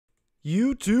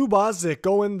YouTube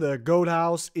Ozzico in the Goat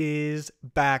House is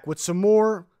back with some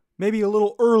more, maybe a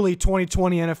little early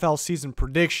 2020 NFL season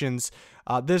predictions.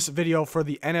 This video for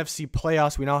the NFC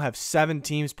playoffs. We now have 7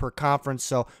 teams per conference.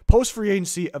 So post-free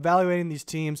agency, evaluating these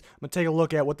teams. I'm going to take a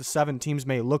look at what the 7 teams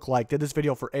may look like. Did this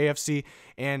video for AFC,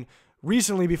 and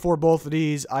recently, before both of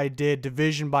these, I did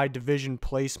division-by-division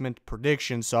placement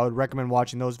predictions, so I would recommend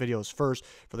watching those videos first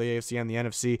for the AFC and the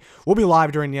NFC. We'll be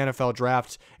live during the NFL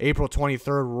Draft, April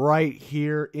 23rd, right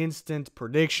here. Instant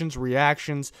predictions,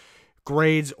 reactions,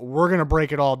 grades. We're going to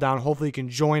break it all down. Hopefully, you can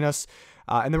join us.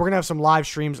 And then we're going to have some live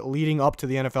streams leading up to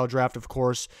the NFL Draft, of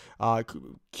course,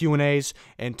 Q&As,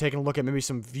 and taking a look at maybe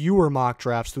some viewer mock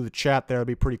drafts through the chat there. It'll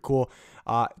be pretty cool.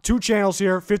 2 channels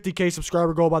here, 50K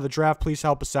subscriber goal by the draft. Please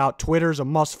help us out. Twitter's a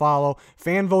must follow.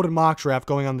 Fan voted mock draft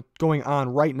going on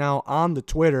right now on the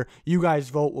Twitter. You guys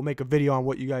vote. We'll make a video on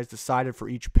what you guys decided for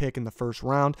each pick in the first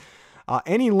round.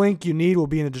 Any link you need will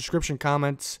be in the description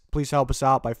comments. Please help us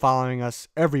out by following us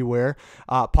everywhere.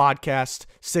 Podcast,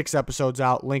 6 episodes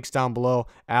out. Links down below,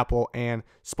 Apple and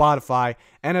Spotify.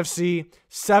 NFC,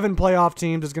 7 playoff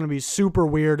teams. It's going to be super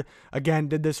weird. Again,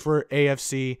 did this for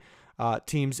AFC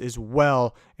teams as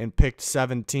well and picked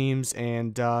 7 teams.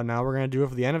 And now we're going to do it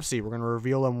for the NFC. We're going to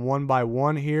reveal them one by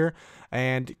one here.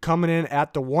 And coming in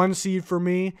at the 1 seed for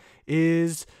me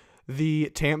is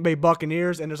the Tampa Bay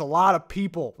Buccaneers, and there's a lot of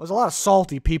people, there's a lot of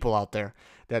salty people out there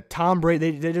that Tom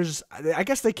Brady, they just, I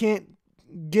guess they can't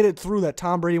get it through that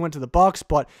Tom Brady went to the Bucs,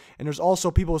 and there's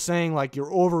also people saying like you're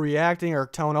overreacting or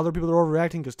telling other people they're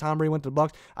overreacting because Tom Brady went to the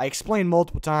Bucs. I explained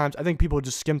multiple times. I think people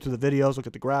just skim through the videos, look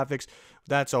at the graphics.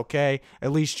 That's okay.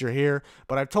 At least you're here.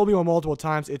 But I've told people multiple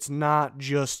times it's not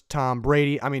just Tom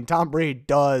Brady. I mean, Tom Brady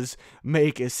does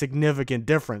make a significant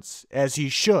difference, as he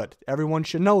should. Everyone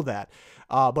should know that.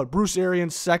 But Bruce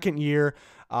Arians' second year,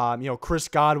 Chris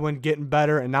Godwin getting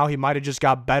better, and now he might have just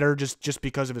got better just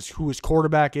because of who his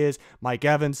quarterback is. Mike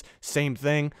Evans, same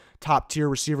thing, top-tier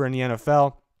receiver in the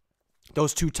NFL.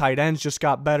 Those 2 tight ends just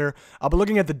got better. But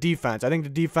looking at the defense, I think the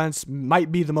defense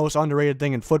might be the most underrated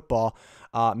thing in football.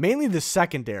 Mainly the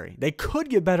secondary. They could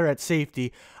get better at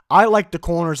safety. I like the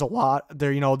corners a lot.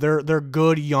 They're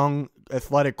good, young,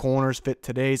 athletic corners, fit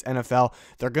today's NFL.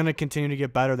 They're going to continue to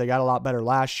get better. They got a lot better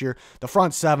last year. The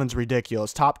front 7's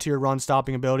ridiculous. Top-tier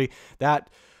run-stopping ability. That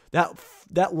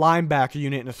linebacker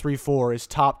unit in a 3-4 is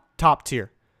top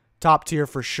tier. Top tier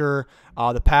for sure.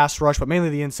 The pass rush, but mainly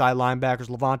the inside linebackers,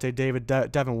 Levante David,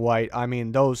 Devin White. I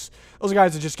mean, those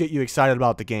guys that just get you excited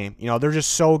about the game. They're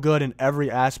just so good in every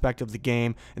aspect of the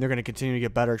game, and they're going to continue to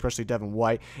get better, especially Devin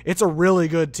White. It's a really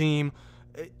good team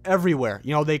everywhere.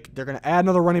 They're going to add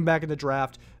another running back in the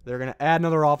draft. They're going to add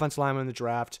another offensive lineman in the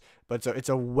draft. But it's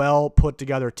a well put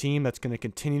together team that's going to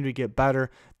continue to get better.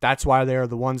 That's why they're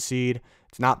the 1 seed.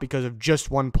 It's not because of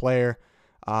just one player.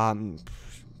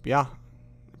 Yeah.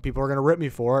 People are going to rip me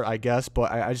for it, I guess,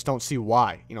 but I just don't see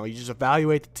why. You just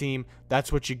evaluate the team.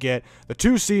 That's what you get. The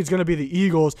 2 seed is going to be the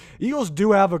Eagles. Eagles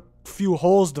do have a few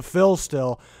holes to fill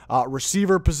still.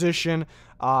 Receiver position,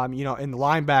 in the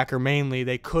linebacker mainly.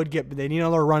 They need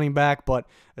another running back, but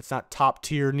it's not top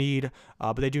tier need.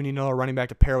 But they do need another running back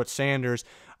to pair with Sanders.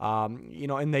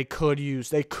 And they could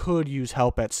use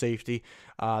help at safety.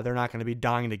 They're not going to be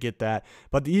dying to get that.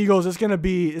 But the Eagles, it's going to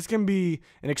be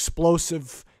an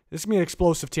explosive. This is going to be an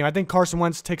explosive team. I think Carson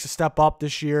Wentz takes a step up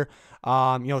this year.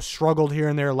 Struggled here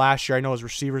and there last year. I know his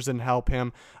receivers didn't help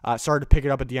him. Started to pick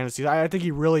it up at the end of the season. I think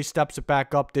he really steps it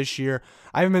back up this year.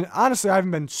 I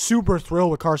haven't been super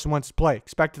thrilled with Carson Wentz's play.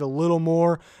 Expected a little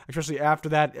more, especially after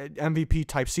that MVP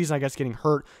type season. I guess getting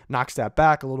hurt knocks that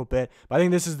back a little bit. But I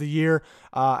think this is the year.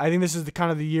 I think this is the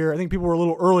kind of the year. I think people were a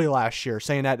little early last year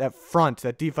saying that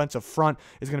that defensive front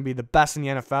is going to be the best in the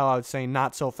NFL. I would say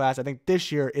not so fast. I think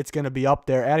this year it's going to be up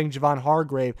there. Adding Javon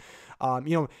Hargrave.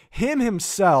 Him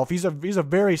himself, he's a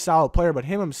very solid player, but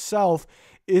him himself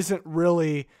isn't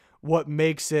really what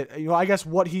makes it, I guess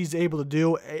what he's able to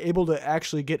do, able to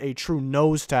actually get a true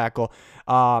nose tackle,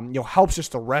 helps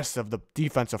just the rest of the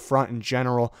defensive front in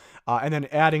general. And then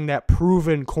adding that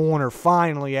proven corner,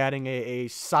 finally adding a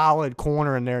solid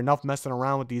corner in there, enough messing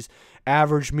around with these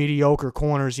average, mediocre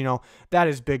corners, that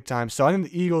is big time. So I think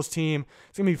the Eagles team,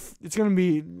 it's gonna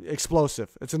be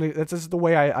explosive. That's just the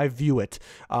way I view it.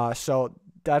 So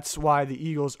that's why the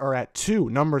Eagles are at 2.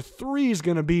 Number 3 is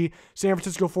going to be San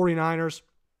Francisco 49ers.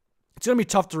 It's going to be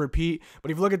tough to repeat, but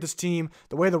if you look at this team,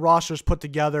 the way the roster is put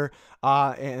together,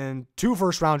 and 2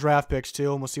 first-round draft picks,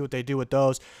 too, and we'll see what they do with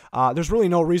those, there's really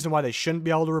no reason why they shouldn't be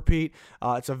able to repeat.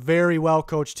 It's a very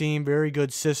well-coached team, very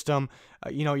good system.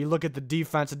 You look at the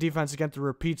defense. The defense is going to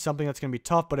repeat something that's going to be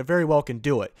tough, but it very well can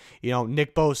do it.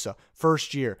 Nick Bosa,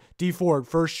 first year. D Ford,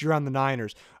 first year on the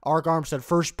Niners. Ark Armstead,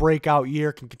 first breakout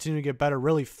year, can continue to get better.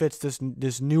 Really fits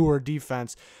this newer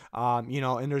defense.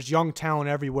 And there's young talent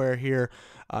everywhere here.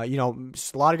 A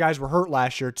lot of guys were hurt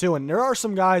last year too, and there are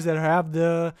some guys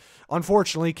that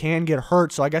unfortunately can get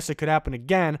hurt, so I guess it could happen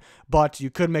again, but you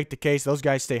could make the case those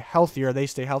guys stay healthier. They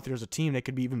stay healthier as a team, they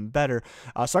could be even better.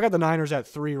 So I got the Niners at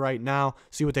 3 right now.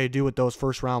 See what they do with those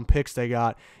first-round picks they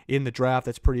got in the draft.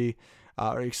 That's pretty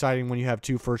exciting when you have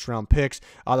 2 first-round picks.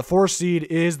 The 4th seed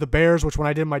is the Bears, which when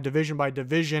I did my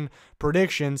division-by-division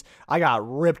predictions, I got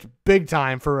ripped big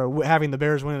time for having the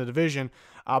Bears win the division.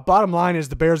 Bottom line is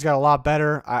the Bears got a lot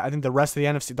better. I think the rest of the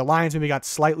NFC, the Lions maybe got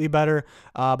slightly better,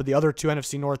 but the other 2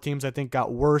 NFC North teams I think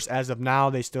got worse as of now.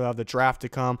 They still have the draft to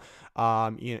come.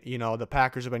 The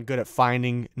Packers have been good at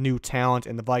finding new talent,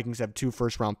 and the Vikings have 2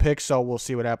 first-round picks, so we'll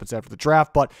see what happens after the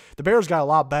draft. But the Bears got a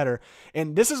lot better,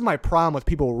 and this is my problem with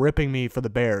people ripping me for the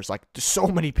Bears. Like, so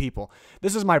many people.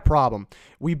 This is my problem.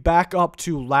 We back up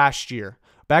to last year.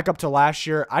 I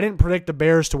didn't predict the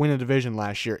Bears to win the division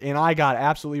last year, and I got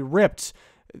absolutely ripped.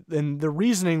 And the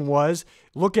reasoning was,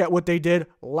 look at what they did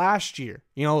last year.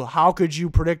 How could you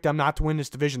predict them not to win this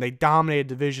division? They dominated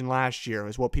division last year,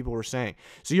 is what people were saying.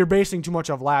 So you're basing too much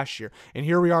off last year. And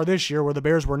here we are this year where the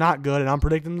Bears were not good, and I'm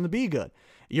predicting them to be good.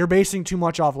 You're basing too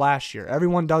much off last year.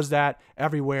 Everyone does that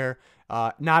everywhere.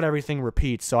 Not everything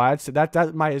repeats. So I'd say that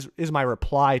is my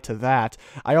reply to that.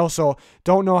 I also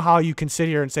don't know how you can sit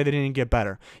here and say they didn't get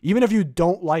better. Even if you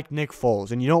don't like Nick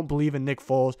Foles and you don't believe in Nick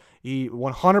Foles, he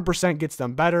 100% gets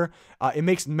them better. It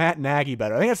makes Matt Nagy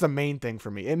better. I think that's the main thing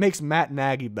for me. It makes Matt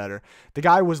Nagy better. The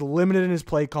guy was limited in his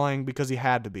play calling because he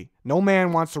had to be. No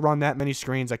man wants to run that many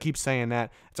screens. I keep saying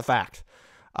that. It's a fact.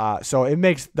 So it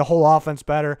makes the whole offense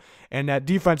better, and that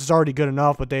defense is already good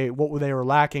enough, but what they were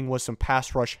lacking was some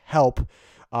pass rush help,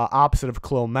 opposite of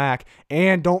Khalil Mack.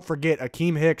 And don't forget,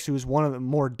 Akeem Hicks, who's one of the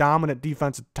more dominant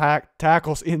defensive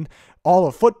tackles in all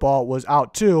of football, was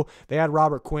out too. They had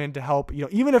Robert Quinn to help,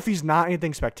 even if he's not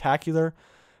anything spectacular,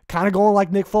 kind of going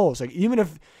like Nick Foles. Like even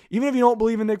if you don't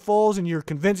believe in Nick Foles and you're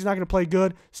convinced he's not going to play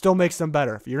good, still makes them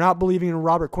better. If you're not believing in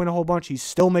Robert Quinn a whole bunch, he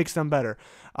still makes them better.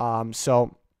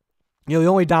 The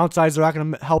only downside is they're not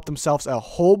going to help themselves a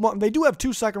whole bunch. They do have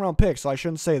 2 second-round picks, so I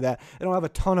shouldn't say that. They don't have a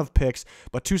ton of picks,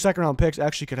 but 2 second-round picks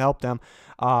actually could help them.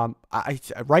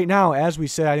 Right now, as we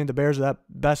say, I think the Bears are the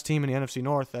best team in the NFC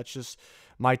North. That's just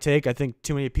my take. I think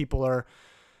too many people are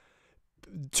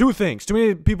 – 2 things. Too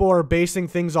many people are basing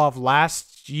things off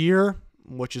last year,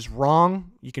 which is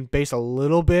wrong. You can base a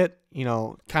little bit,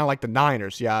 kind of like the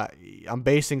Niners. Yeah, I'm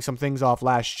basing some things off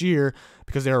last year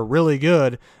because they were really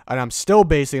good, and I'm still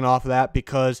basing off of that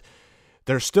because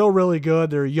they're still really good.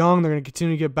 They're young. They're going to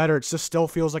continue to get better. It just still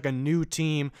feels like a new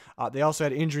team. They also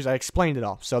had injuries. I explained it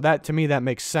all. So that, to me, that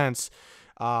makes sense.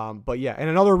 But, yeah, and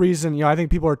another reason, I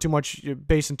think people are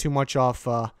basing too much off,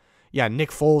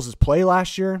 Nick Foles' play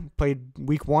last year. Played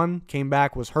week 1, came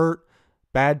back, was hurt.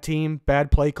 Bad team,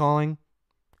 bad play calling.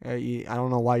 I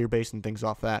don't know why you're basing things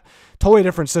off that. Totally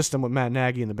different system with Matt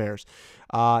Nagy and the Bears.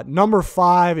 Number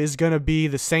 5 is going to be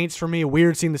the Saints for me.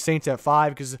 Weird seeing the Saints at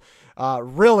 5 because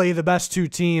really the best 2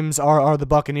 teams are the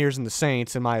Buccaneers and the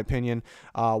Saints, in my opinion,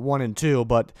 1 and 2.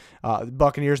 But the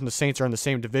Buccaneers and the Saints are in the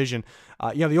same division.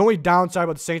 The only downside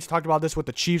about the Saints, talked about this with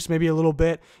the Chiefs maybe a little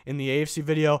bit in the AFC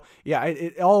video. Yeah,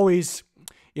 it always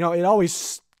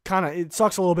it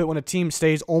sucks a little bit when a team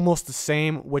stays almost the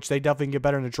same, which they definitely can get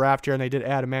better in the draft here, and they did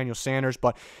add Emmanuel Sanders.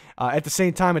 But at the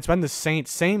same time, it's been the same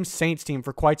Saints team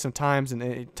for quite some time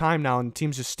now, and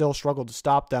teams just still struggle to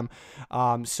stop them.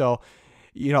 It's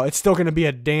still going to be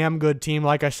a damn good team.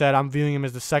 Like I said, I'm viewing them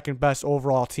as the second best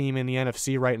overall team in the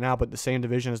NFC right now, but the same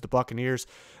division as the Buccaneers.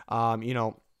 I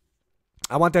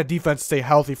want that defense to stay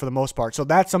healthy for the most part. So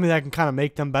that's something that can kind of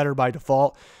make them better by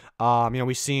default.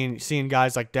 We've seen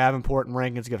guys like Davenport and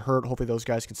Rankins get hurt. Hopefully those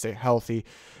guys can stay healthy.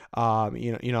 But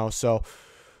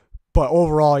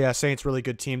overall, yeah, Saints really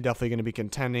good team. Definitely going to be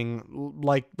contending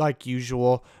like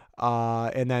usual.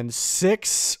 And then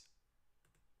 6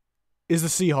 is the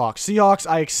Seahawks. Seahawks,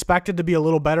 I expected to be a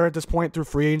little better at this point through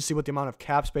free agency with the amount of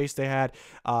cap space they had.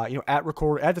 At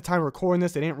the time of recording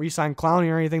this, they didn't re-sign Clowney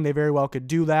or anything. They very well could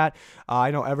do that.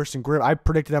 I know Everson Griffin. I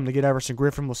predicted them to get Everson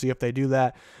Griffin. We'll see if they do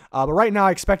that. But right now,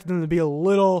 I expected them to be a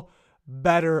little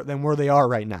better than where they are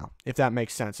right now, if that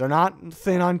makes sense. They're not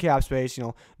thin on cap space.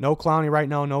 No Clowney right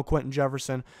now, no Quentin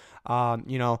Jefferson.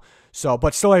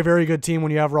 But still a very good team.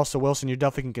 When you have Russell Wilson, you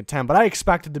definitely can contend. But I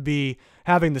expected to be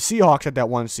having the Seahawks at that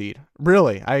 1 seed.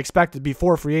 Really, I expected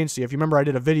before free agency. If you remember, I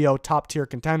did a video, top tier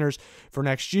contenders for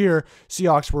next year.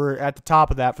 Seahawks were at the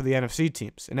top of that for the NFC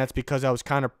teams, and that's because I was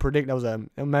kind of predicting.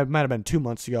 It might have been 2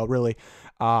 months ago, really.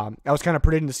 I was kind of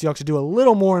predicting the Seahawks to do a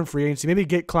little more in free agency, maybe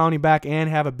get Clowney back and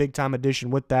have a big time addition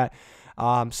with that.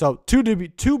 So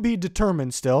to be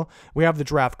determined still. We have the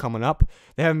draft coming up.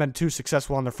 They haven't been too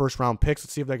successful on their first round picks.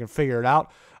 Let's see if they can figure it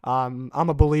out. I'm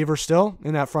a believer still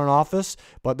in that front office,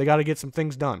 but they got to get some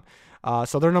things done.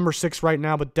 So they're number 6 right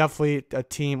now, but definitely a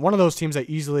team, one of those teams that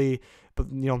easily,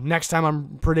 next time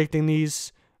I'm predicting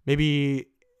these, maybe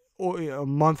a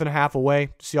month and a half away,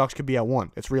 Seahawks could be at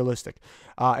 1. It's realistic.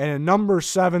 And number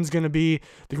 7 is going to be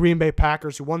the Green Bay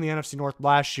Packers, who won the NFC North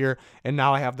last year, and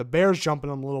now I have the Bears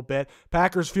jumping them a little bit.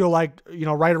 Packers feel like,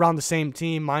 right around the same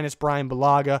team, minus Brian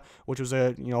Bulaga, which was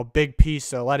a, big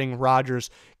piece letting Rodgers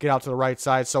get out to the right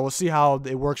side. So we'll see how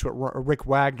it works with Rick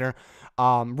Wagner.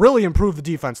 Really improved the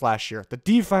defense last year. The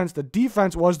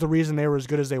defense was the reason they were as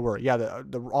good as they were. Yeah,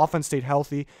 the offense stayed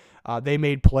healthy. They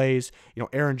made plays.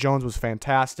 Aaron Jones was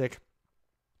fantastic.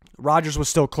 Rodgers was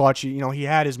still clutch. He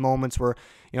had his moments where,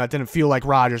 it didn't feel like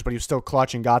Rodgers, but he was still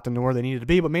clutch and got them to where they needed to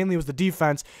be. But mainly it was the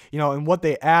defense, and what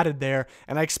they added there.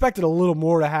 And I expected a little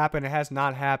more to happen. It has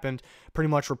not happened. Pretty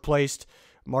much replaced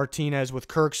Martinez with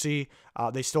Kirksey.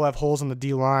 They still have holes in the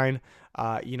D-line.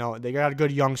 They got a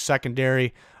good young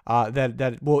secondary.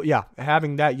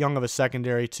 Having that young of a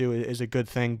secondary too is a good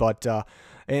thing. But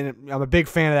and I'm a big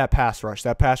fan of that pass rush.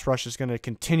 That pass rush is going to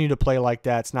continue to play like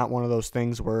that. It's not one of those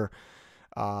things where,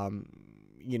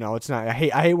 it's not. I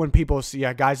hate when people see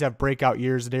guys have breakout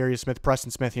years. Darius Smith,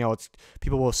 Preston Smith.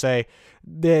 People will say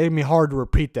it'd be hard to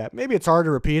repeat that. Maybe it's hard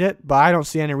to repeat it, but I don't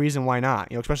see any reason why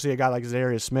not. Especially a guy like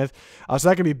Darius Smith. So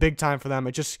that could be big time for them.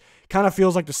 It just kind of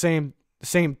feels like the same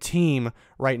team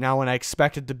right now, and I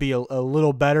expect it to be a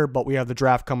little better, but we have the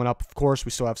draft coming up. Of course,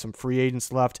 we still have some free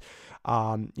agents left.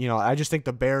 I just think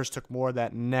the Bears took more of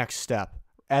that next step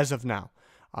as of now.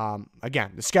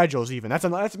 Again, the schedules even.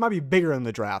 That might be bigger than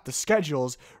the draft. The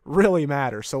schedules really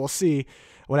matter, so we'll see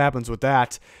what happens with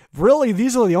that. Really,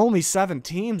 these are the only 7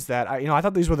 teams that I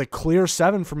thought these were the clear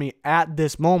 7 for me at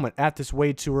this moment, at this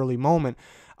way too early moment.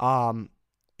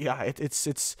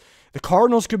 It's the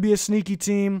Cardinals could be a sneaky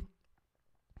team.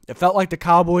 It felt like the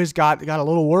Cowboys got a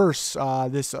little worse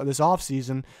this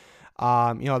offseason.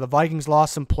 The Vikings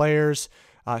lost some players,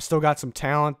 still got some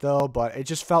talent though, but it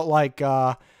just felt like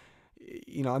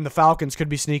and the Falcons could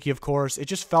be sneaky, of course. It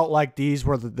just felt like these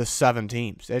were the 7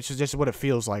 teams. It's just what it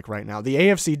feels like right now. The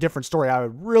AFC, different story. I had a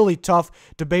really tough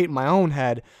debate in my own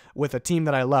head with a team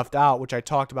that I left out, which I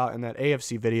talked about in that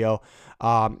AFC video.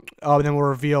 And then we'll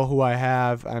reveal who I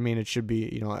have. I mean, it should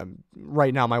be,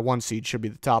 right now my 1 seed should be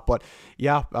the top. But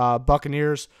yeah,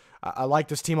 Buccaneers. I like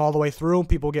this team all the way through.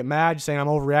 People get mad saying I'm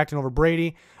overreacting over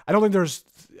Brady. I don't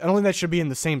think that should be in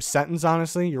the same sentence,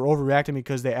 honestly. You're overreacting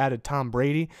because they added Tom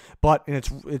Brady, but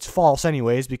it's false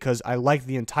anyways because I like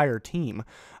the entire team.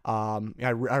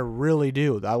 I really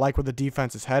do. I like where the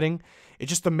defense is heading. It's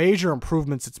just the major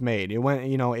improvements it's made. It went,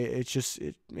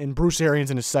 and Bruce Arians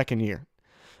in his 2nd year.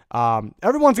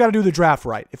 Everyone's got to do the draft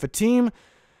right. If a team,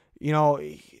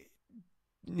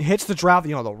 hits the draft,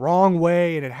 the wrong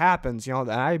way, and it happens,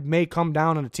 I may come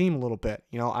down on the team a little bit.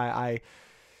 I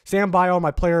stand by all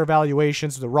my player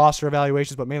evaluations, the roster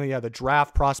evaluations, but mainly, the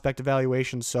draft prospect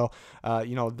evaluations. So,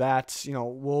 that,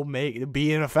 will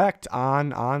be in effect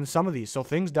on some of these. So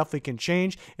things definitely can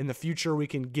change. In the future, we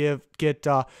can get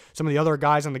some of the other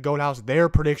guys on the Goat House their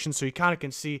predictions, so you kind of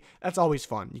can see. That's always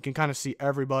fun. You can kind of see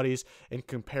everybody's and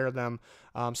compare them.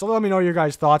 So let me know your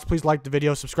guys' thoughts. Please like the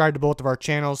video, subscribe to both of our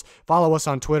channels, follow us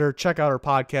on Twitter, check out our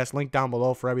podcast, link down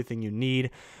below for everything you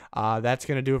need. That's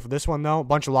going to do it for this one, though. A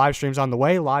bunch of live streams on the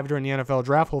way, live during the NFL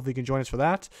draft. Hopefully you can join us for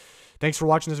that. Thanks for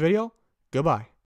watching this video. Goodbye.